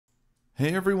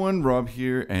Hey everyone, Rob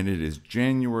here, and it is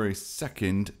January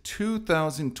 2nd,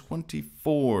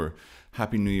 2024.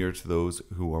 Happy New Year to those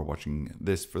who are watching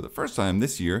this for the first time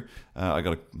this year. I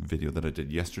got a video that I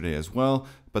did yesterday as well,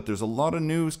 but there's a lot of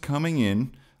news coming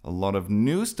in, a lot of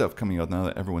new stuff coming out now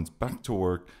that everyone's back to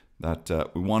work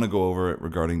that we want to go over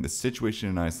regarding the situation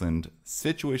in Iceland,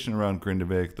 situation around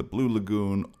Grindavik, the Blue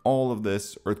Lagoon, all of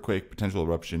this, earthquake, potential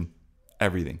eruption,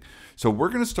 everything. So we're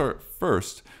going to start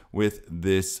first with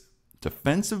this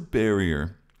defensive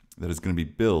barrier that is going to be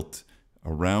built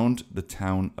around the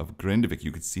town of Grindavik.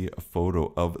 You could see a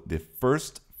photo of the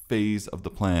first phase of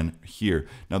the plan here.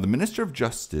 Now, the Minister of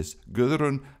Justice,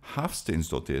 Guðrún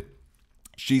Hafsteinsdóttir,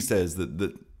 she says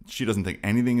that she doesn't think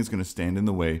anything is going to stand in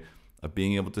the way of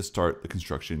being able to start the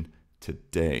construction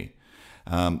today.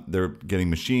 They're getting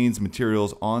machines,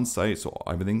 materials on site, so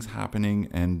everything's happening,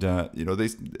 and they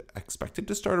expect it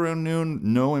to start around noon.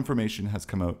 No information has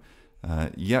come out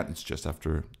yet. It's just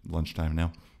after lunchtime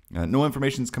now. No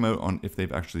information's come out on if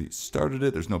they've actually started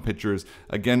it. There's no pictures.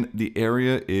 Again, the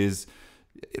area is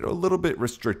a little bit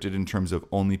restricted in terms of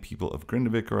only people of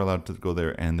Grindavik are allowed to go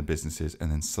there, and the businesses,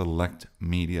 and then select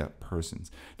media persons.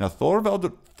 Now,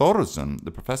 Thorvaldur Thorsson, the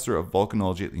professor of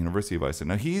volcanology at the University of Iceland,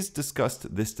 now he's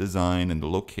discussed this design and the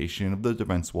location of the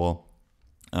defense wall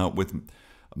with a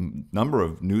number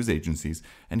of news agencies,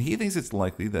 and he thinks it's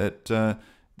likely that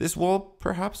this wall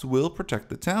perhaps will protect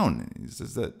the town. He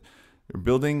says that they're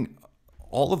building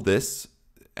all of this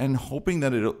and hoping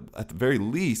that it'll, at the very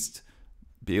least,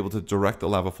 be able to direct the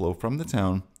lava flow from the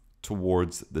town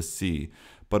towards the sea.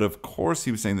 But of course,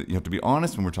 he was saying that you have to be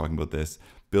honest when we're talking about this,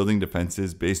 building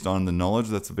defenses based on the knowledge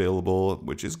that's available,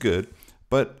 which is good,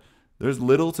 but there's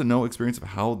little to no experience of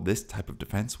how this type of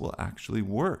defense will actually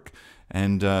work.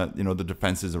 And, the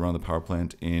defenses around the power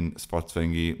plant in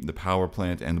Svartsengi, the power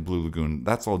plant, and the Blue Lagoon,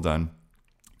 that's all done.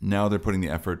 Now they're putting the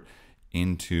effort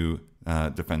into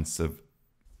defensive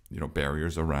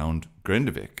barriers around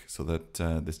Grindavik so that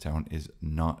this town is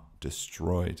not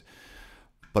destroyed.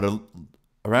 But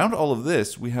around all of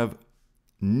this, we have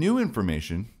new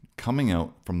information coming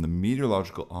out from the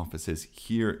meteorological offices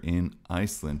here in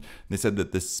Iceland. They said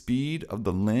that the speed of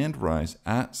the land rise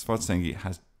at Svartsengi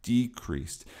has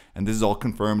decreased. And this is all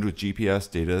confirmed with GPS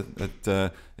data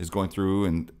that is going through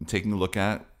and taking a look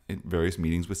at in various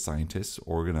meetings with scientists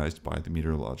organized by the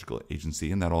meteorological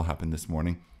agency. And that all happened this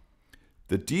morning.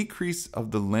 The decrease of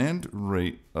the land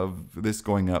rate of this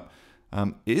going up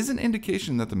is an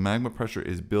indication that the magma pressure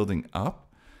is building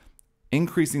up,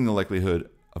 increasing the likelihood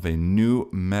of a new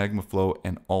magma flow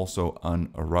and also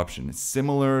an eruption. It's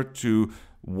similar to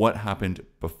what happened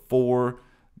before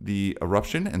the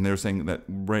eruption, and they're saying that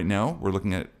right now we're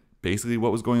looking at basically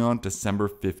what was going on December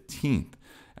 15th.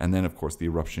 And then, of course, the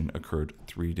eruption occurred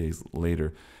 3 days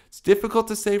later. It's difficult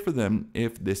to say for them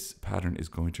if this pattern is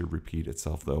going to repeat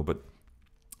itself, though, but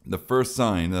the first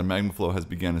sign that magma flow has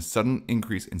begun a sudden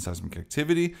increase in seismic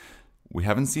activity. We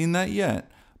haven't seen that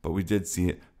yet, but we did see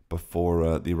it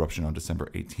before the eruption on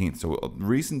December 18th. So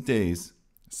recent days,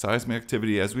 seismic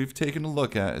activity, as we've taken a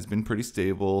look at, has been pretty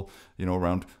stable,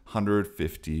 around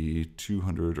 150,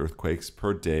 200 earthquakes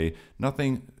per day.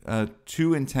 Nothing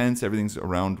too intense. Everything's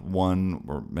around 1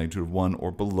 or magnitude of 1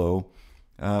 or below.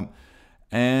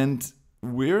 And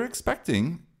we're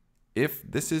expecting, if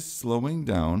this is slowing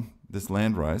down, this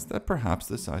land rise, that perhaps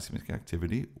the seismic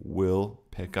activity will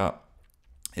pick up.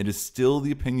 It is still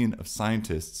the opinion of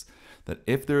scientists that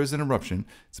if there is an eruption,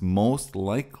 it's most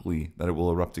likely that it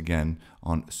will erupt again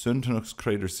on Sundhnúks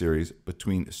crater series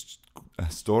between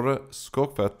Stora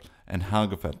Skogfell and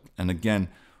Hagafell. And again,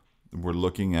 we're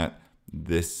looking at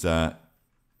this Hagafell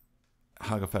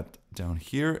down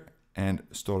here and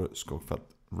Stora Skogfell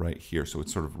right here. So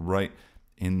it's sort of right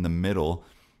in the middle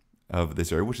of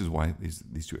this area, which is why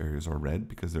these two areas are red,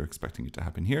 because they're expecting it to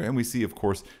happen here. And we see, of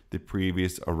course, the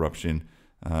previous eruption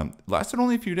lasted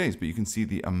only a few days, but you can see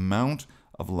the amount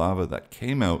of lava that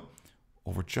came out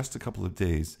over just a couple of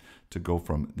days to go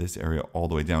from this area all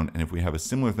the way down. And if we have a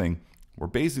similar thing, we're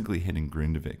basically hitting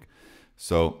Grindavik.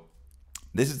 So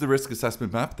this is the risk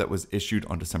assessment map that was issued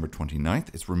on December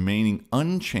 29th. It's remaining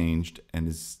unchanged and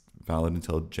is valid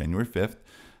until January 5th.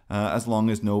 As long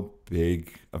as no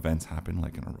big events happen,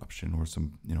 like an eruption or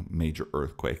some major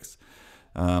earthquakes.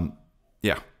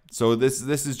 So this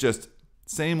is just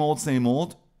same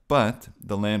old, but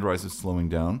the land rise is slowing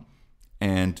down.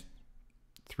 And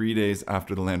 3 days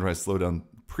after the land rise slowed down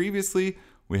previously,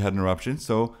 we had an eruption.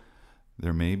 So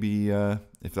there may be,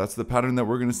 if that's the pattern that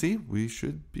we're going to see, we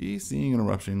should be seeing an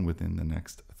eruption within the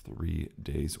next 3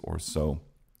 days or so.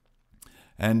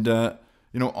 And,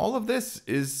 all of this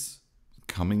is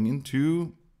coming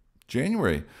into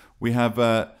January. We have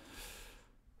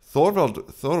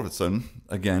Thorvaldsson,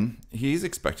 again, he's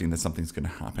expecting that something's going to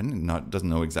happen and doesn't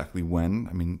know exactly when.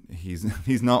 I mean,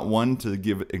 he's not one to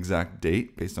give exact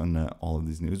date based on all of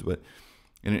these news, but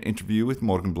in an interview with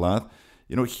Morgenblatt,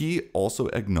 he also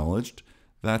acknowledged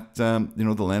that,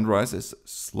 the land rise is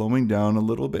slowing down a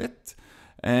little bit.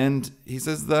 And he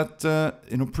says that,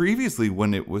 previously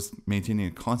when it was maintaining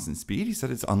a constant speed, he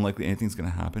said it's unlikely anything's going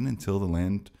to happen until the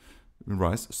land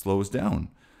rise slows down.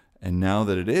 And now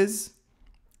that it is,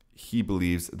 he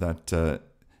believes that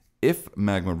if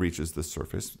magma reaches the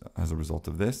surface as a result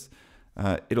of this,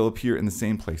 it'll appear in the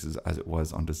same places as it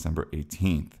was on December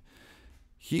 18th.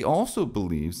 He also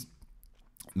believes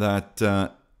that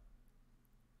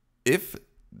if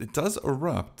it does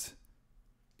erupt,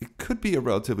 it could be a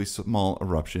relatively small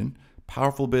eruption,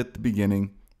 powerful bit at the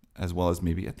beginning as well as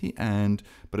maybe at the end.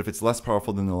 But if it's less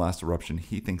powerful than the last eruption,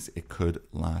 he thinks it could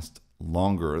last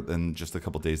longer than just a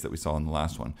couple days that we saw in the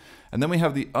last one. And then we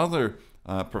have the other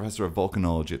professor of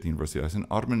volcanology at the University of Iceland,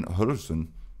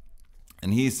 Eruption,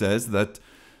 and he says that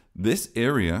this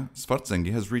area,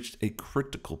 Svartsengi, has reached a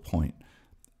critical point,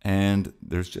 and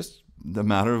there's just the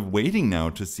matter of waiting now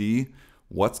to see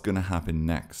what's going to happen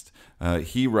next.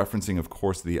 He referencing, of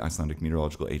course, the Icelandic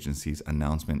Meteorological Agency's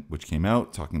announcement, which came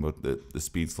out talking about the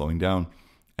speed slowing down,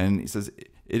 and he says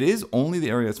it is only the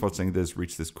area of Svartsengi that has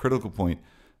reached this critical point,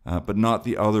 but not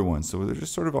the other ones. So they're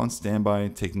just sort of on standby,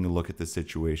 taking a look at the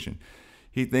situation.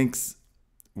 He thinks,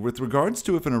 with regards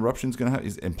to if an eruption is going to happen,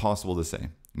 is impossible to say.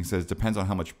 He says it depends on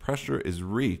how much pressure is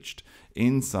reached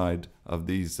inside of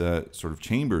these sort of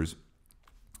chambers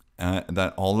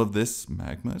that all of this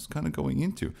magma is kind of going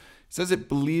into. He says it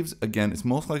believes, again, it's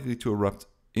most likely to erupt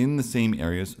in the same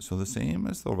areas, so the same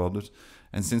as Thorvaldur.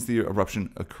 And since the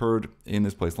eruption occurred in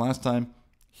this place last time,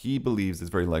 he believes it's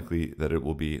very likely that it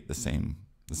will be the same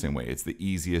way. It's the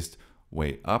easiest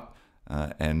way up,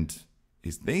 and he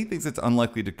thinks it's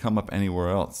unlikely to come up anywhere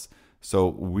else. So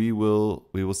we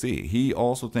will see. He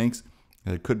also thinks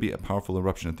that it could be a powerful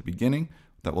eruption at the beginning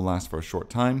that will last for a short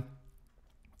time,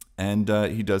 and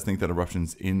he does think that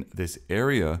eruptions in this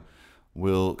area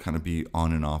will kind of be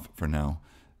on and off for now,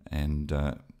 and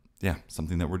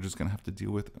something that we're just going to have to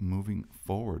deal with moving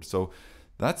forward. So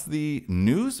that's the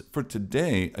news for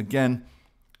today. Again,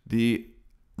 the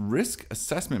risk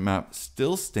assessment map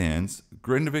still stands.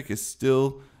 Grindavik is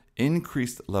still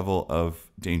increased level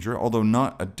of danger, although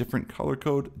not a different color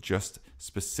code, just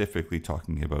specifically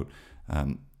talking about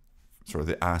sort of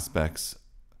the aspects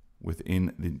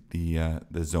within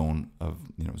the zone of,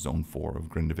 zone 4 of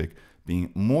Grindavik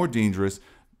being more dangerous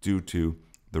due to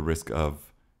the risk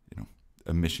of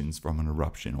emissions from an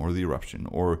eruption or the eruption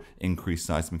or increased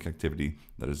seismic activity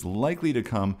that is likely to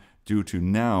come due to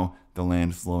now the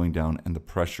land slowing down and the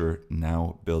pressure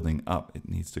now building up. It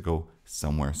needs to go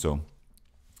somewhere. So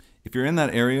if you're in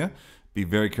that area, be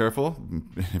very careful.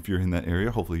 If you're in that area,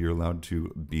 hopefully you're allowed to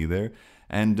be there.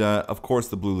 And of course,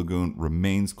 the Blue Lagoon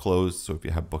remains closed. So if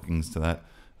you have bookings to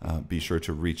that, be sure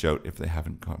to reach out if they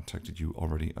haven't contacted you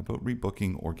already about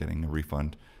rebooking or getting a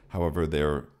refund. However,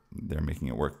 they're making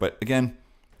it work. But again,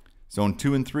 zone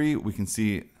 2 and 3, we can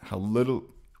see how little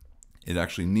it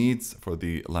actually needs for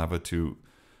the lava to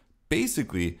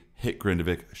basically hit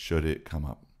Grindavik should it come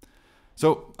up.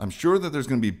 So I'm sure that there's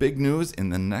going to be big news in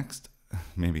the next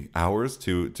maybe hours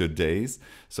to days.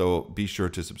 So be sure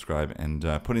to subscribe and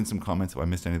put in some comments if I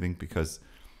missed anything, because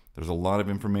there's a lot of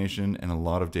information and a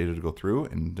lot of data to go through.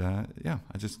 And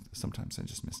sometimes I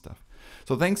just miss stuff.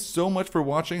 So thanks so much for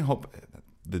watching. Hope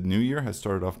the new year has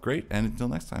started off great. And until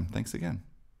next time, thanks again.